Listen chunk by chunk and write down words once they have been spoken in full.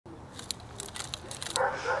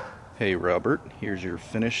Hey Robert, here's your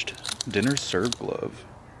finished dinner serve glove.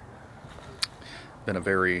 Been a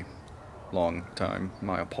very long time,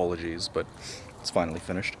 my apologies, but it's finally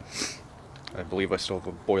finished. I believe I still have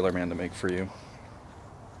a Boilerman to make for you.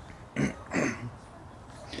 But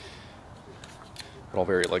I'll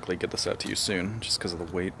very likely get this out to you soon, just because of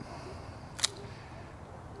the weight.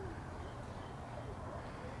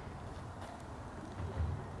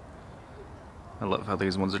 I love how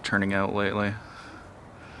these ones are turning out lately.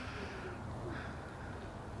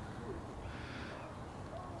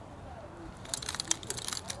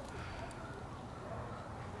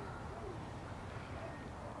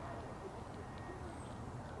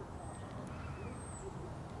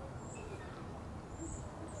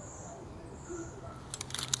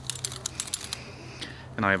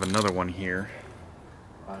 And I have another one here.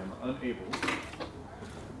 I'm unable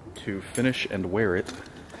to finish and wear it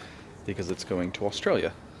because it's going to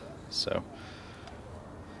Australia. So,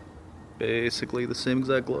 basically the same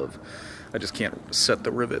exact glove. I just can't set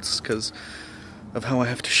the rivets because of how I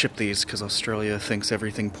have to ship these, because Australia thinks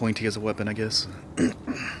everything pointy is a weapon, I guess. I'm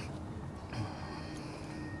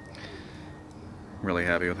really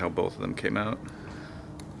happy with how both of them came out.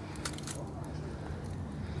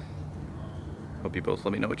 Hope you both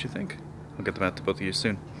let me know what you think. I'll get them out to both of you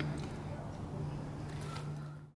soon.